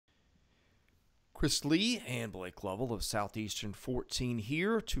Chris Lee and Blake Lovell of Southeastern 14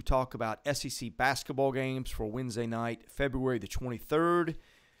 here to talk about SEC basketball games for Wednesday night, February the 23rd.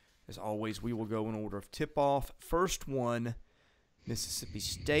 As always, we will go in order of tip-off. First one, Mississippi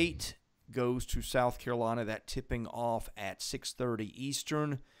State goes to South Carolina. That tipping off at 6:30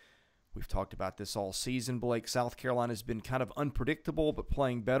 Eastern. We've talked about this all season, Blake. South Carolina's been kind of unpredictable, but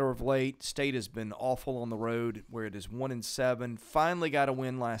playing better of late. State has been awful on the road, where it is 1-7. Finally got a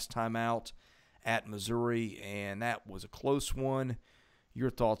win last time out at Missouri, and that was a close one.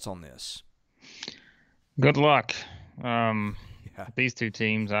 Your thoughts on this? Good luck. Yeah. These two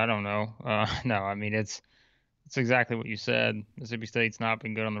teams, I don't know. No, I mean, it's exactly what you said. Mississippi State's not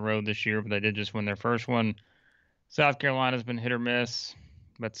been good on the road this year, but they did just win their first one. South Carolina's been hit or miss,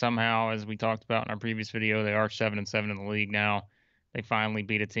 but somehow, as we talked about in our previous video, they are 7-7 in the league now. They finally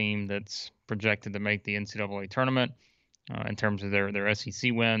beat a team that's projected to make the NCAA tournament in terms of their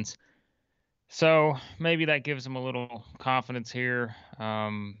SEC wins. So maybe that gives them a little confidence here.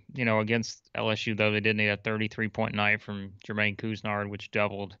 Against LSU, though, they did need a 33-point night from Jermaine Couisnard, which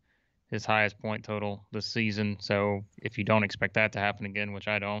doubled his highest point total this season. So if you don't expect that to happen again, which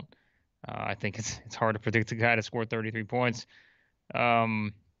I don't, I think it's hard to predict a guy to score 33 points.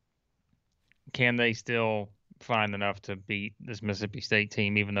 Can they still find enough to beat this Mississippi State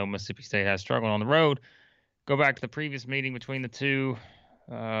team, even though Mississippi State has struggled on the road? Go back to the previous meeting between the two.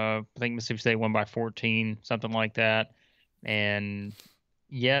 I think Mississippi State won by 14, something like that. And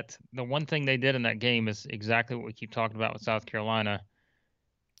yet, the one thing they did in that game is exactly what we keep talking about with South Carolina.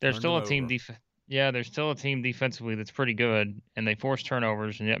 They're still a team they're still a team defensively that's pretty good, and they force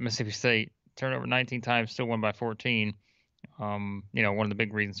turnovers, and yet Mississippi State turnover 19 times, still won by 14. One of the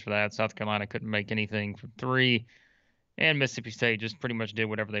big reasons for that, South Carolina couldn't make anything from three, and Mississippi State just pretty much did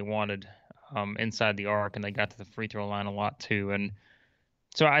whatever they wanted inside the arc, and they got to the free throw line a lot too. And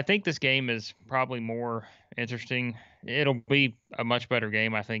so I think this game is probably more interesting. It'll be a much better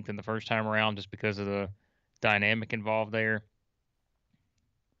game, I think, than the first time around, just because of the dynamic involved there.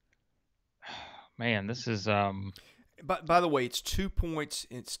 Man, this is By the way, it's 2 points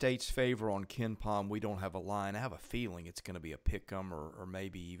in State's favor on Ken Pom. We don't have a line. I have a feeling it's going to be a pick-em or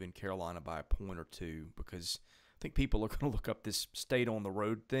maybe even Carolina by a point or two, because I think people are going to look up this State on the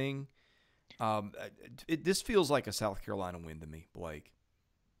road thing. This feels like a South Carolina win to me, Blake.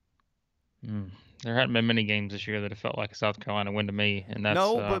 There hadn't been many games this year that have felt like a South Carolina win to me, and that's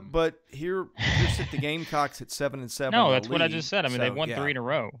but here sit the Gamecocks at 7-7. No, that's what I just said. I mean, they won 3 in a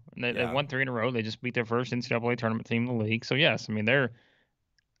row. They won 3 in a row. They just beat their first NCAA tournament team in the league. So yes, I mean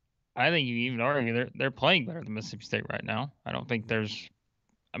I think you even argue they're playing better than Mississippi State right now. I don't think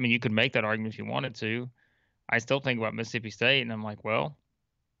you could make that argument if you wanted to. I still think about Mississippi State, and I'm like, well,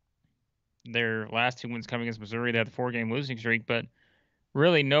 their last 2 wins coming against Missouri, they had the 4-game losing streak, but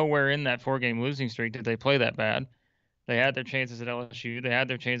really nowhere in that 4-game losing streak did they play that bad. They had their chances at LSU. They had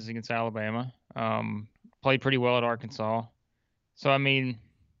their chances against Alabama. Played pretty well at Arkansas. So, I mean,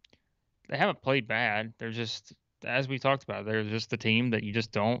 they haven't played bad. They're just, as we talked about, they're just the team that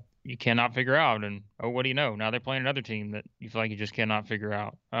you cannot figure out. And, what do you know? Now they're playing another team that you feel like you just cannot figure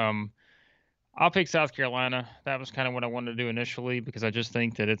out. I'll pick South Carolina. That was kind of what I wanted to do initially, because I just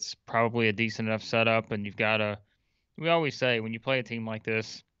think that it's probably a decent enough setup, and you've got to, we always say when you play a team like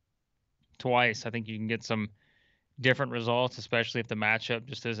this twice, I think you can get some different results, especially if the matchup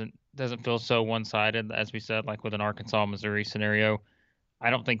just doesn't feel so one-sided, as we said, like with an Arkansas-Missouri scenario. I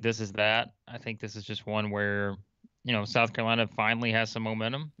don't think this is that. I think this is just one where, South Carolina finally has some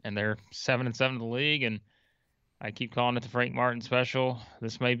momentum, and they're 7-7 in the league, and I keep calling it the Frank Martin special.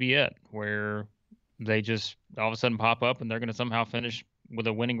 This may be it, where they just all of a sudden pop up and they're going to somehow finish with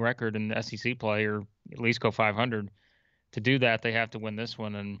a winning record in the SEC play, or at least go 500. To do that, they have to win this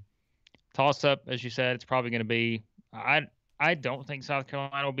one. And toss up, as you said, it's probably going to be, I don't think South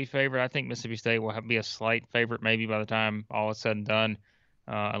Carolina will be favored. I think Mississippi State will be a slight favorite maybe by the time all is said and done,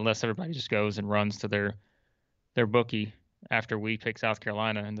 unless everybody just goes and runs to their bookie after we pick South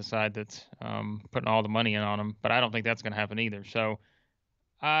Carolina and decide that's putting all the money in on them. But I don't think that's going to happen either. So,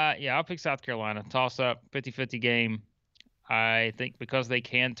 I'll pick South Carolina. Toss up, 50-50 game. I think because they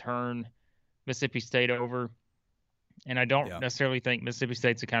can turn Mississippi State over, and I don't necessarily think Mississippi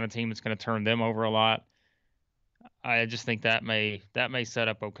State's the kind of team that's going to turn them over a lot. I just think that may set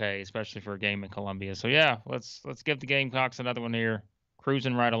up okay, especially for a game in Columbia. So let's give the Gamecocks another one here,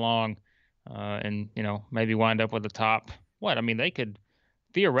 cruising right along, and maybe wind up with the top. They could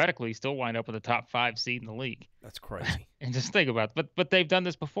theoretically still wind up with a top 5 seed in the league. That's crazy. And just think about it. But they've done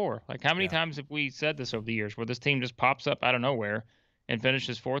this before. Like, how many times have we said this over the years, where this team just pops up out of nowhere and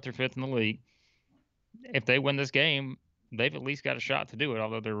finishes 4th or 5th in the league? If they win this game, they've at least got a shot to do it,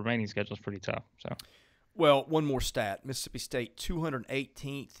 although their remaining schedule is pretty tough. So, well, one more stat: Mississippi State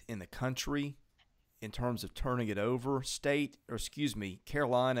 218th in the country in terms of turning it over.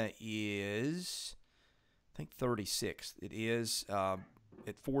 Carolina is, I think, 36th. It is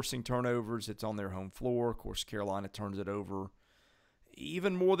at forcing turnovers. It's on their home floor. Of course, Carolina turns it over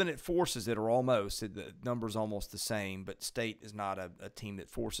even more than it forces it, or almost. The number's almost the same, but State is not a team that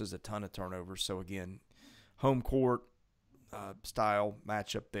forces a ton of turnovers. So, again, home court style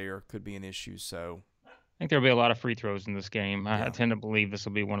matchup there could be an issue. So I think there'll be a lot of free throws in this game. I tend to believe this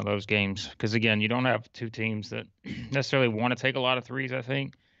will be one of those games because, again, you don't have two teams that necessarily want to take a lot of threes, I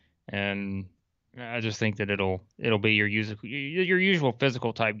think. And I just think that it'll be your usual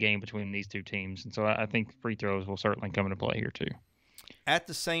physical type game between these two teams. And so I think free throws will certainly come into play here too. At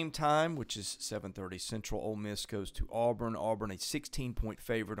the same time, which is 7:30 Central, Ole Miss goes to Auburn. Auburn a 16-point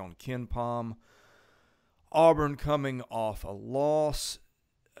favorite on KenPom. Auburn coming off a loss.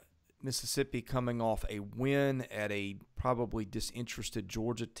 Mississippi coming off a win at a probably disinterested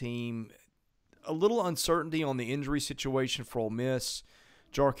Georgia team. A little uncertainty on the injury situation for Ole Miss.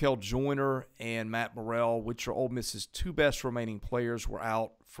 Jarkel Joyner and Matt Burrell, which are Ole Miss's two best remaining players, were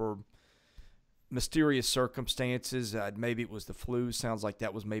out for mysterious circumstances. Maybe it was the flu. Sounds like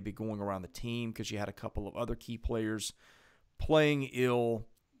that was maybe going around the team because you had a couple of other key players playing ill.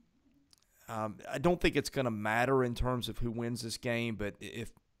 I don't think it's going to matter in terms of who wins this game, but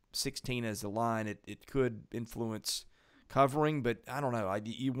if 16 is the line, it could influence covering. But I don't know.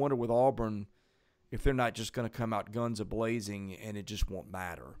 You wonder with Auburn if they're not just going to come out guns a-blazing and it just won't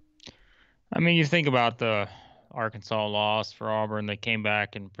matter. I mean, you think about the Arkansas loss for Auburn. They came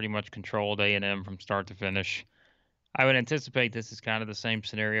back and pretty much controlled A&M from start to finish. I would anticipate this is kind of the same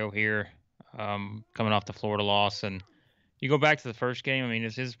scenario here, coming off the Florida loss. And you go back to the first game, I mean,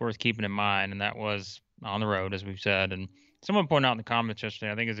 this is worth keeping in mind, and that was on the road, as we've said. And someone pointed out in the comments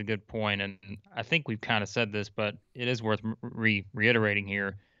yesterday, I think is a good point, and I think we've kind of said this, but it is worth reiterating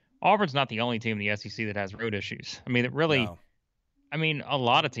here. Auburn's not the only team in the SEC that has road issues. I mean, it really – I mean, a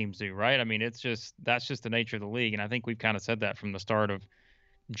lot of teams do, right? I mean, that's just the nature of the league, and I think we've kind of said that from the start of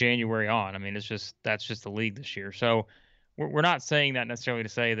January on. I mean, that's just the league this year. So we're not saying that necessarily to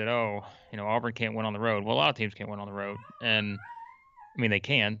say that, Auburn can't win on the road. Well, a lot of teams can't win on the road, and I mean, they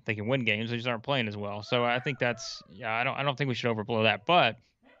can win games. They just aren't playing as well. So I think I don't think we should overblow that. But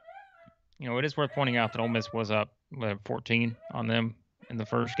it is worth pointing out that Ole Miss was up 14 on them in the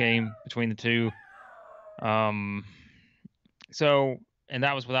first game between the two. So, and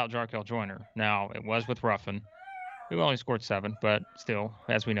that was without Jarkel Joyner. Now, it was with Ruffin, who only scored 7, but still,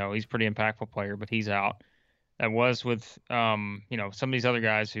 as we know, he's a pretty impactful player, but he's out. That was with, some of these other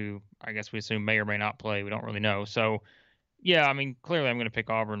guys who I guess we assume may or may not play. We don't really know. So, yeah, I mean, clearly I'm going to pick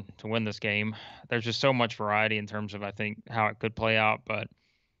Auburn to win this game. There's just so much variety in terms of, I think, how it could play out. But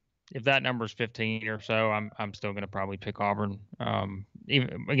if that number is 15 or so, I'm still going to probably pick Auburn.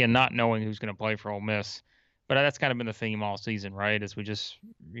 Even again, not knowing who's going to play for Ole Miss. But that's kind of been the theme all season, right? Is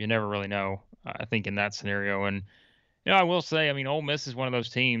you never really know, I think, in that scenario. And, I will say, I mean, Ole Miss is one of those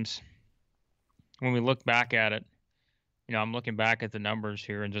teams, when we look back at it, I'm looking back at the numbers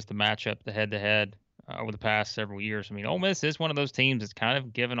here and just the matchup, the head-to-head over the past several years. I mean, Ole Miss is one of those teams that's kind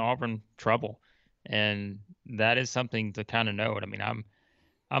of given Auburn trouble. And that is something to kind of note. I mean,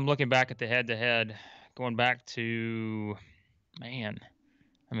 I'm looking back at the head-to-head, going back to,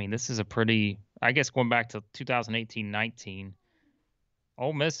 this is a pretty – I guess going back to 2018-19,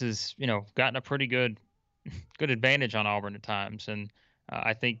 Ole Miss has, gotten a pretty good advantage on Auburn at times. And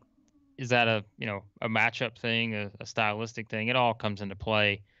I think, is that a matchup thing, a stylistic thing? It all comes into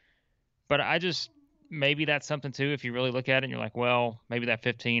play. But maybe that's something too, if you really look at it and you're like, well, maybe that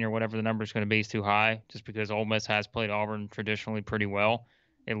 15 or whatever the number is going to be is too high, just because Ole Miss has played Auburn traditionally pretty well,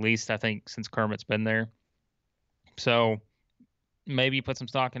 at least I think since Kermit's been there. So maybe put some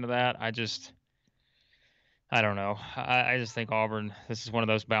stock into that. I don't know. I just think Auburn, this is one of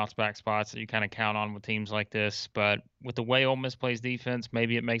those bounce back spots that you kind of count on with teams like this. But with the way Ole Miss plays defense,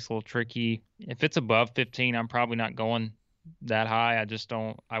 maybe it makes it a little tricky. If it's above 15, I'm probably not going that high.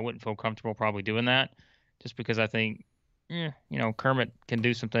 I wouldn't feel comfortable probably doing that, just because I think, Kermit can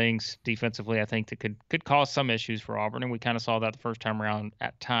do some things defensively, I think, that could cause some issues for Auburn. And we kind of saw that the first time around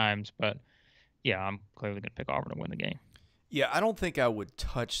at times. But, yeah, I'm clearly going to pick Auburn to win the game. Yeah, I don't think I would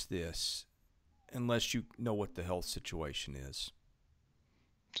touch this unless you know what the health situation is.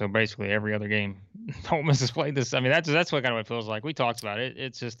 So basically, every other game, Ole Miss has played this. I mean, that's what kind of it feels like. We talked about it.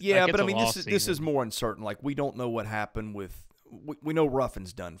 It's just but I mean, this is more uncertain. Like, we don't know what happened with. We know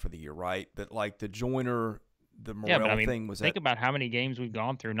Ruffin's done for the year, right? But like the Joyner, the Morrell thing was. Think about how many games we've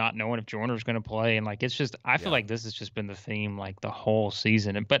gone through not knowing if Joyner's going to play, and like it's just I feel like this has just been the theme like the whole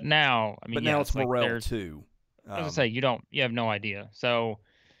season. But now, I mean, now it's Morrell too. I was gonna say you have no idea. So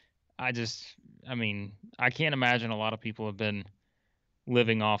I can't imagine a lot of people have been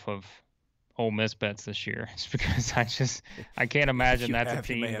living off of Ole Miss bets this year. It's because I can't imagine that's a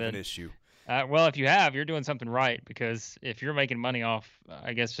team you may have an issue. Well, if you have, you're doing something right, because if you're making money off,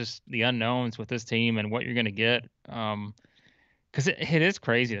 I guess, just the unknowns with this team and what you're going to get, because it is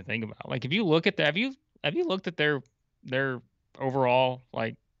crazy to think about. Like, if you look at that, have you looked at their overall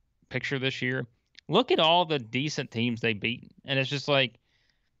like picture this year? Look at all the decent teams they beat, and it's just like,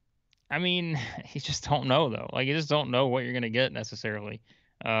 I mean, you just don't know though. Like, you just don't know what you're going to get necessarily.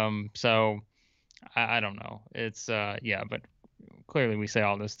 So I don't know. It's but clearly we say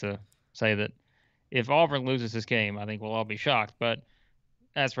all this to say that if Auburn loses this game, I think we'll all be shocked. But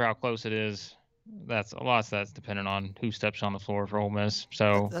as for how close it is, that's dependent on who steps on the floor for Ole Miss.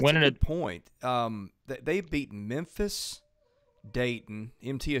 So that's a good point. They've beaten Memphis, Dayton,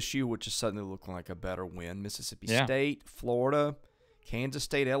 MTSU, which is suddenly looking like a better win, Mississippi State, Florida, Kansas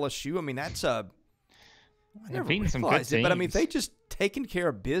State, LSU. I mean, that's I never realized some good teams. But I mean, if they just taken care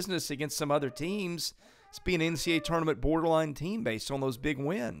of business against some other teams, it's being an NCAA tournament borderline team based on those big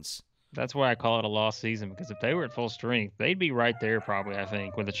wins. That's why I call it a lost season, because if they were at full strength, they'd be right there probably, I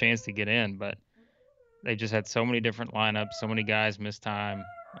think, with a chance to get in. But they just had so many different lineups, so many guys missed time.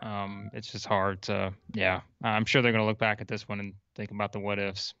 It's just hard to, I'm sure they're going to look back at this one and think about the what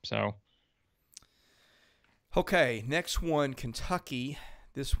ifs. So, okay, next one, Kentucky.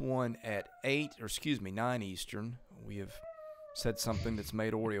 This one at 9 Eastern. We have said something that's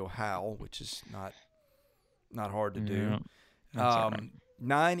made Oreo howl, which is not hard to do. Yeah, right.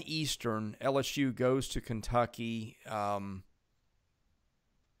 9 Eastern, LSU goes to Kentucky. I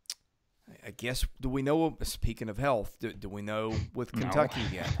guess, do we know, speaking of health, do we know with Kentucky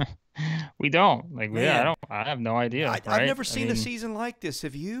yet? We don't. I have no idea. I've never seen a season like this.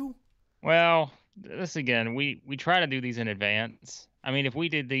 Have you? Well, this again, we try to do these in advance. I mean, if we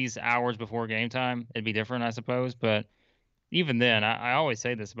did these hours before game time, it'd be different, I suppose. But even then, I always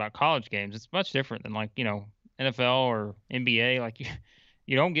say this about college games. It's much different than NFL or NBA. Like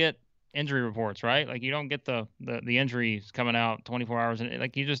you don't get injury reports, right? Like you don't get the injuries coming out 24 hours, and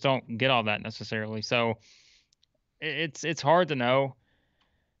like you just don't get all that necessarily. So it's hard to know.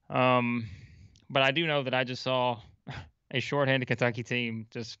 But I do know that I just saw a shorthanded Kentucky team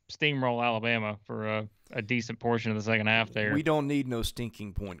just steamroll Alabama for a decent portion of the second half there. We don't need no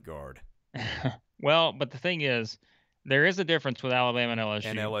stinking point guard. Well, but the thing is, there is a difference with Alabama and LSU.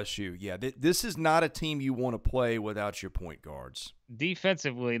 And LSU, yeah. This is not a team you want to play without your point guards.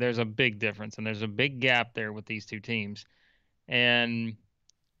 Defensively, there's a big difference, and there's a big gap there with these two teams. And,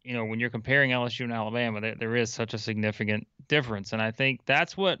 when you're comparing LSU and Alabama, there is such a significant difference. And I think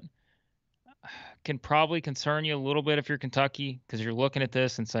that's what can probably concern you a little bit if you're Kentucky, because you're looking at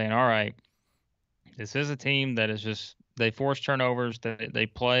this and saying, all right, this is a team that is just, they force turnovers, they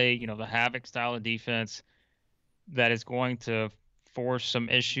play, the havoc style of defense that is going to force some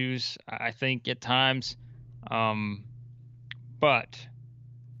issues, I think, at times. But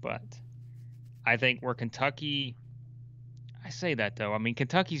I think where Kentucky, I say that though, I mean,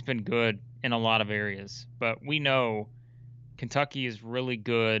 Kentucky's been good in a lot of areas, but we know Kentucky is really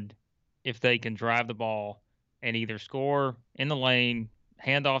good if they can drive the ball and either score in the lane,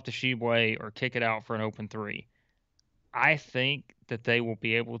 hand off to Sheboy, or kick it out for an open three. I think that they will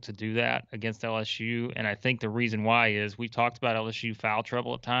be able to do that against LSU, and I think the reason why is we've talked about LSU foul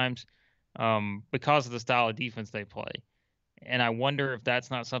trouble at times because of the style of defense they play. And I wonder if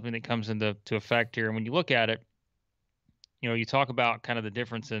that's not something that comes into effect here. And when you look at it, you talk about kind of the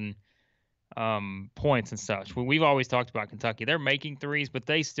difference in points and such. We've always talked about Kentucky. They're making threes, but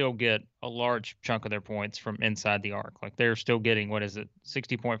they still get a large chunk of their points from inside the arc. Like they're still getting,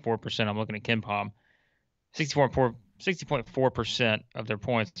 60.4%. I'm looking at KenPom. 60.4% of their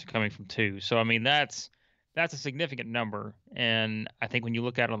points are coming from two. So, I mean, that's a significant number. And I think when you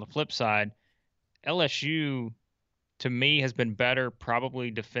look at it on the flip side, LSU, to me, has been better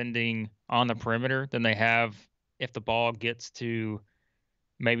probably defending on the perimeter than they have if the ball gets to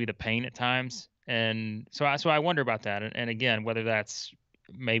maybe the paint at times. And so I wonder about that. And again, whether that's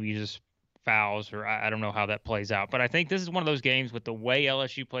maybe just fouls or I don't know how that plays out. But I think this is one of those games with the way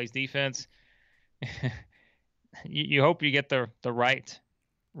LSU plays defense. You hope you get the right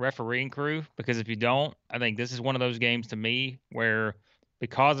refereeing crew, because if you don't, I think this is one of those games to me where,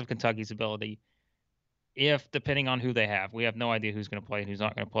 because of Kentucky's ability, if depending on who they have, we have no idea who's going to play and who's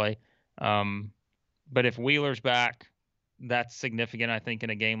not going to play. But if Wheeler's back, that's significant, I think, in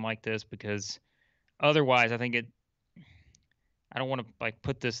a game like this, because otherwise, I think I don't want to like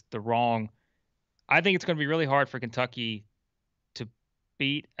put this the wrong. I think it's going to be really hard for Kentucky to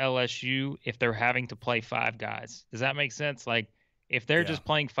beat LSU if they're having to play 5 guys. Does that make sense? Like if they're just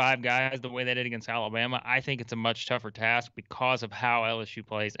playing 5 guys the way they did against Alabama, I think it's a much tougher task because of how LSU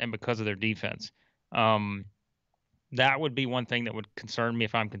plays and because of their defense. That would be one thing that would concern me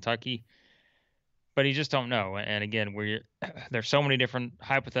if I'm Kentucky. But you just don't know. And again, there's so many different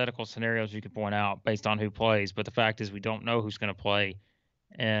hypothetical scenarios you could point out based on who plays. But the fact is, we don't know who's going to play,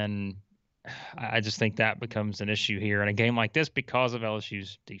 and I just think that becomes an issue here in a game like this because of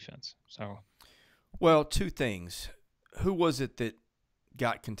LSU's defense. So, well, 2 things. Who was it that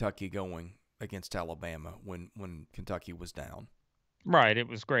got Kentucky going against Alabama when Kentucky was down? Right, it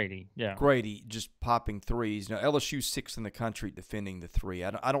was Grady. Yeah, Grady just popping threes. Now LSU's 6th in the country defending the 3.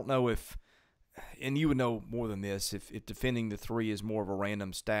 I don't know if. And you would know more than this if defending the 3 is more of a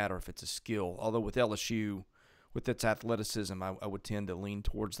random stat or if it's a skill. Although with LSU, with its athleticism, I would tend to lean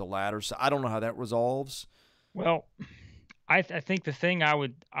towards the latter. So I don't know how that resolves. Well, I think the thing I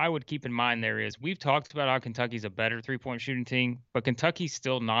would keep in mind there is we've talked about how Kentucky's a better 3-point shooting team, but Kentucky's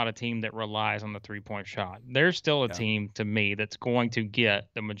still not a team that relies on the 3-point shot. They're still a team, to me, that's going to get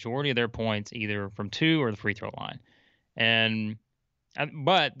the majority of their points either from 2 or the free throw line.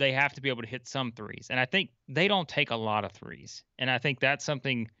 But they have to be able to hit some threes. And I think they don't take a lot of threes. And I think that's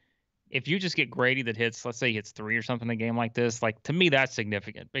something, if you just get Grady that hits, let's say he hits 3 or something in a game like this, like to me, that's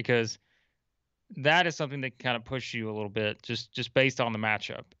significant because that is something that can kind of push you a little bit just based on the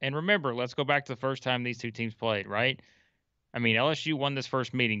matchup. And remember, let's go back to the first time these 2 teams played, right? I mean, LSU won this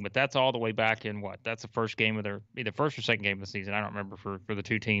first meeting, but that's all the way back in what? That's the first game of their either first or second game of the season. I don't remember for the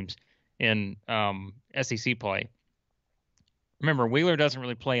 2 teams in SEC play. Remember, Wheeler doesn't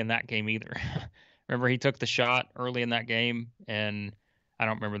really play in that game either. Remember, he took the shot early in that game, and I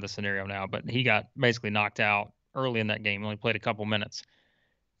don't remember the scenario now, but he got basically knocked out early in that game. He only played a couple minutes.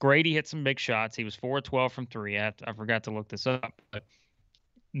 Grady hit some big shots. He was 4-12 from 3. I forgot to look this up, but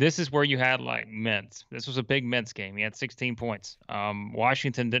this is where you had like Mintz. This was a big Mintz game. He had 16 points.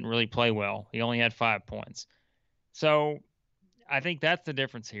 Washington didn't really play well. He only had 5 points. So I think that's the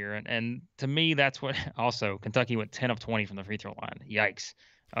difference here. And to me, that's what also Kentucky went 10 of 20 from the free throw line. Yikes.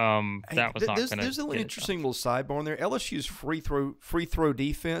 That was not going to. There's an interesting little sidebar in there. LSU's free throw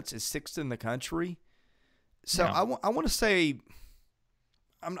defense is 6th in the country. So I want to say,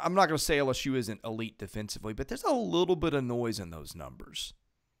 I'm not going to say LSU isn't elite defensively, but there's a little bit of noise in those numbers.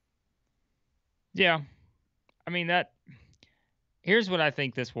 Yeah. I mean, here's what I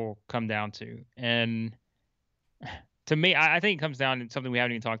think this will come down to. And to me, I think it comes down to something we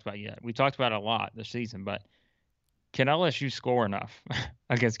haven't even talked about yet. We talked about it a lot this season, but can LSU score enough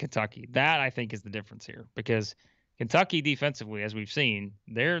against Kentucky? That, I think, is the difference here because Kentucky defensively, as we've seen,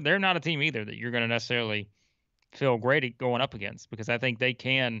 they're not a team either that you're going to necessarily feel great at going up against because I think they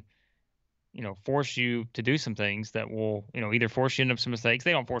can, force you to do some things that will, either force you into some mistakes.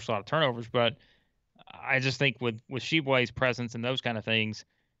 They don't force a lot of turnovers, but I just think with Sheboy's presence and those kind of things,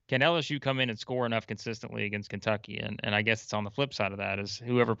 can LSU come in and score enough consistently against Kentucky? And I guess it's on the flip side of that is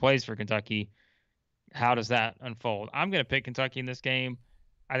whoever plays for Kentucky, how does that unfold? I'm going to pick Kentucky in this game.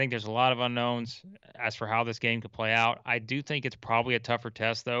 I think there's a lot of unknowns as for how this game could play out. I do think it's probably a tougher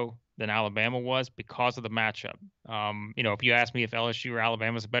test, though, than Alabama was because of the matchup. If you ask me if LSU or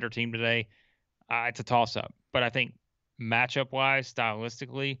Alabama is a better team today, it's a toss-up. But I think matchup-wise,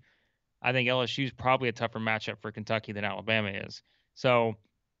 stylistically, I think LSU is probably a tougher matchup for Kentucky than Alabama is. So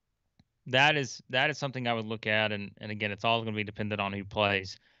that is something I would look at, and again, it's all going to be dependent on who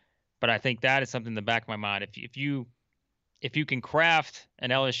plays. But I think that is something in the back of my mind. If you can craft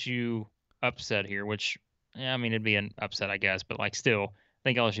an LSU upset here, which it'd be an upset, I guess, but like still, I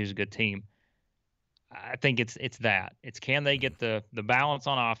think LSU is a good team. I think it's that. It's can they get the balance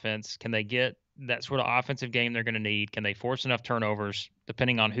on offense? Can they get that sort of offensive game they're going to need? Can they force enough turnovers,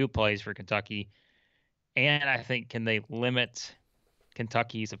 depending on who plays for Kentucky? And I think can they limit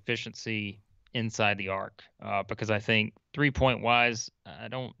Kentucky's efficiency inside the arc? Because I think 3-point wise, I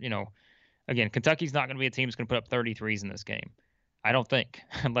don't, again, Kentucky's not going to be a team that's going to put up 33s in this game. I don't think,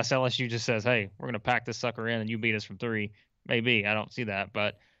 unless LSU just says, hey, we're going to pack this sucker in and you beat us from 3. Maybe. I don't see that.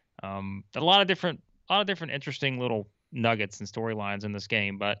 But a lot of different interesting little nuggets and storylines in this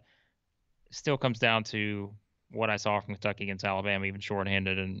game. But it still comes down to what I saw from Kentucky against Alabama, even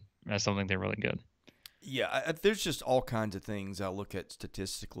shorthanded, and that's something they're really good. Yeah, there's just all kinds of things I look at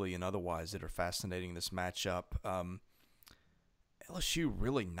statistically and otherwise that are fascinating this matchup. LSU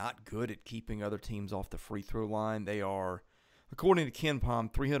really not good at keeping other teams off the free throw line. They are, according to Ken Pom,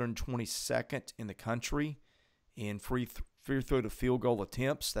 322nd in the country in free throw to field goal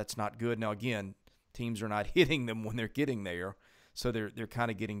attempts. That's not good. Now, again, teams are not hitting them when they're getting there, so they're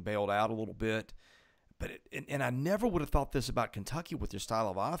kind of getting bailed out a little bit. But and I never would have thought this about Kentucky with their style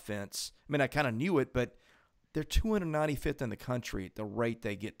of offense. I mean, I kind of knew it, but they're 295th in the country at the rate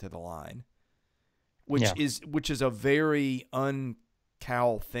they get to the line, which is a very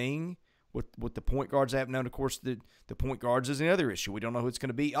un-Cal thing with the point guards they have now. And of course, the point guards is another issue. We don't know who it's going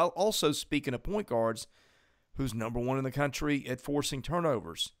to be. Also, speaking of point guards, who's number one in the country at forcing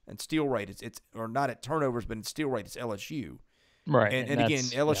turnovers and steal rate? It's or not at turnovers, but in steal rate, it's LSU. Right. And again,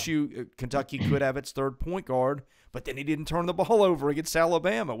 LSU, Kentucky could have its third point guard, but then he didn't turn the ball over against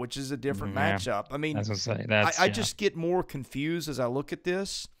Alabama, which is a different matchup. I mean, I just get more confused as I look at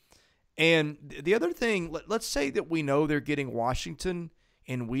this. And the other thing, let's say that we know they're getting Washington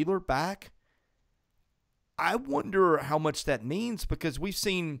and Wheeler back. I wonder how much that means, because we've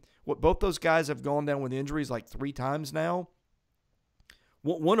seen what both those guys have gone down with injuries like 3 times now.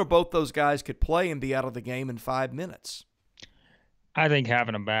 One or both those guys could play and be out of the game in 5 minutes. I think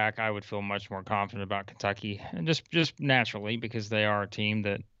having them back, I would feel much more confident about Kentucky, and just naturally, because they are a team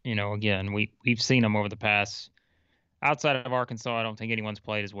that, again, we've seen them over the past. Outside of Arkansas, I don't think anyone's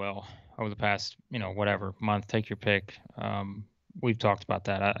played as well over the past, whatever month. Take your pick. We've talked about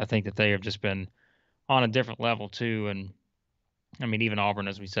that. I think that they have just been on a different level too, and I mean, even Auburn,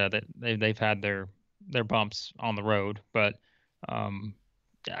 as we said, that they've had their bumps on the road, but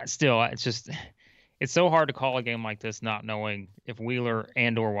still, it's so hard to call a game like this not knowing if Wheeler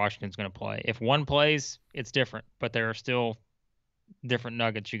and or Washington's going to play. If one plays, it's different, but there are still different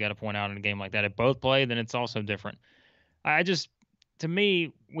nuggets you got to point out in a game like that. If both play, then it's also different. To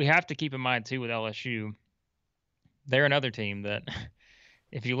me, we have to keep in mind too with LSU, they're another team that,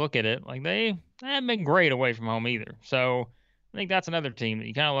 if you look at it, like they haven't been great away from home either. So I think that's another team that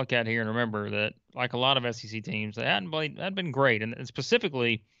you kind of look at here and remember that, like a lot of SEC teams, they hadn't been great, and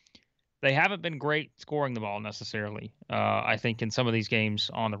specifically, they haven't been great scoring the ball necessarily. I think in some of these games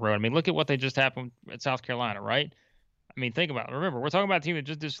on the road. I mean, look at what they just happened at South Carolina, right? I mean, think about it. Remember, we're talking about a team that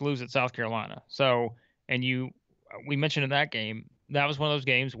just lose at South Carolina. So, and we mentioned in that game, that was one of those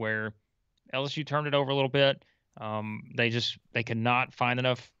games where LSU turned it over a little bit. They could not find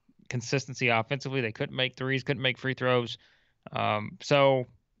enough consistency offensively. They couldn't make threes, couldn't make free throws.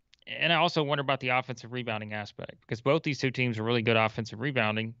 And I also wonder about the offensive rebounding aspect, because both these two teams are really good offensive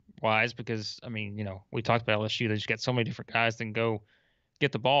rebounding wise, because, I mean, we talked about LSU. They just got so many different guys that can go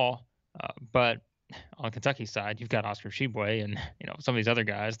get the ball. But on Kentucky's side, you've got Oscar Tshiebwe and, some of these other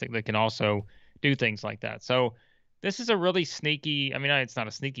guys that can also do things like that. So this is a really sneaky, I mean, it's not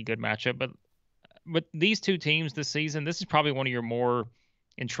a sneaky good matchup, but these two teams this season, this is probably one of your more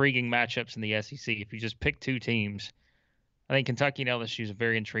intriguing matchups in the SEC. If you just pick two teams, I think Kentucky and LSU is a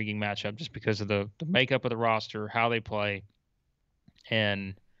very intriguing matchup just because of the makeup of the roster, how they play.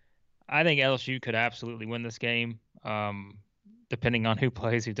 And I think LSU could absolutely win this game, depending on who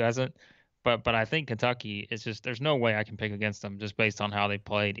plays, who doesn't. But I think Kentucky is just, there's no way I can pick against them just based on how they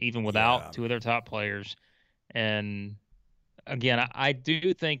played, even without two of their top players. And again, I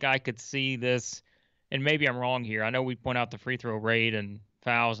do think I could see this, and maybe I'm wrong here. I know we point out the free throw rate and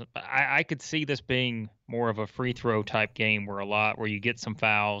fouls. I could see this being more of a free throw type game where you get some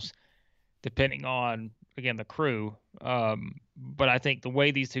fouls depending on, again, the crew. But I think the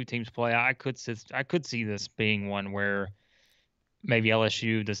way these two teams play, I could see this being one where maybe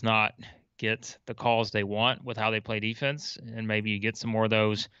LSU does not get the calls they want with how they play defense, and maybe you get some more of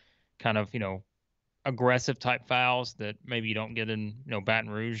those kind of, aggressive type fouls that maybe you don't get in,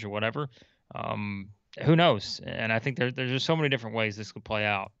 Baton Rouge or whatever. Who knows? And I think there's just so many different ways this could play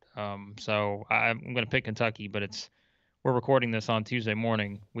out. So I'm going to pick Kentucky, but we're recording this on Tuesday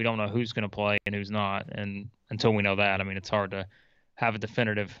morning. We don't know who's going to play and who's not. And until we know that, I mean, it's hard to have a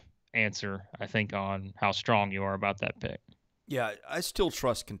definitive answer, I think, on how strong you are about that pick. Yeah, I still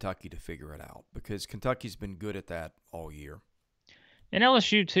trust Kentucky to figure it out, because Kentucky's been good at that all year. And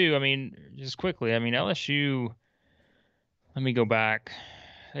LSU, too. I mean, just quickly, LSU, let me go back.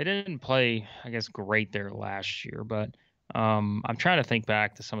 They didn't play, I guess, great there last year, but I'm trying to think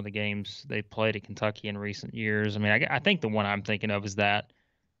back to some of the games they played at Kentucky in recent years. I mean, I think the one I'm thinking of is that,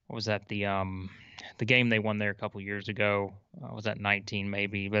 what was that, the game they won there a couple years ago? Was that 19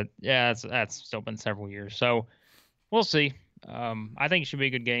 maybe? But yeah, that's still been several years. So we'll see. I think it should be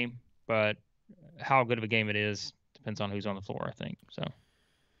a good game, but how good of a game it is depends on who's on the floor, I think. So.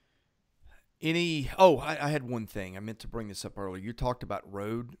 I had one thing. I meant to bring this up earlier. You talked about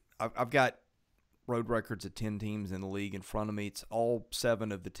road. I've got road records of 10 teams in the league in front of me. It's all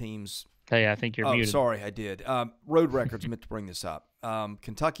 7 of the teams. Hey, I think you're muted. Sorry, I did. Road records, meant to bring this up.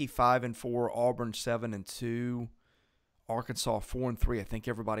 Kentucky 5-4, Auburn 7-2, Arkansas 4-3. I think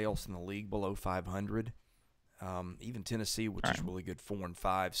everybody else in the league below 500. Even Tennessee, which is really good,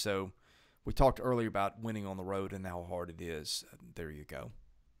 4-5. So we talked earlier about winning on the road and how hard it is. There you go.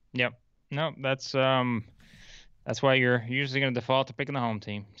 Yep. No, that's why you're usually going to default to picking the home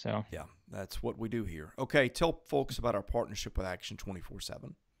team. So yeah, that's what we do here. Okay, tell folks about our partnership with Action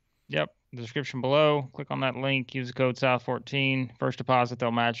 24/7. Yep, the description below. Click on that link. Use the code South14. First deposit,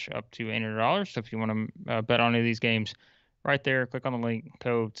 they'll match up to $800. So if you want to bet on any of these games, right there, click on the link,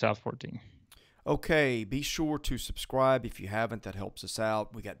 code South14. Okay, be sure to subscribe if you haven't. That helps us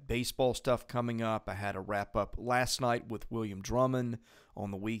out. We got baseball stuff coming up. I had a wrap-up last night with William Drummond on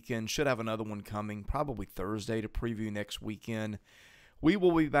the weekend. Should have another one coming probably Thursday to preview next weekend. We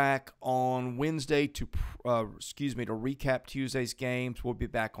will be back on Wednesday to recap Tuesday's games. We'll be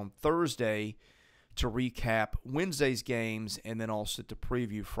back on Thursday to recap Wednesday's games and then also to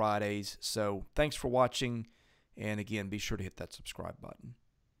preview Friday's. So thanks for watching. And again, be sure to hit that subscribe button.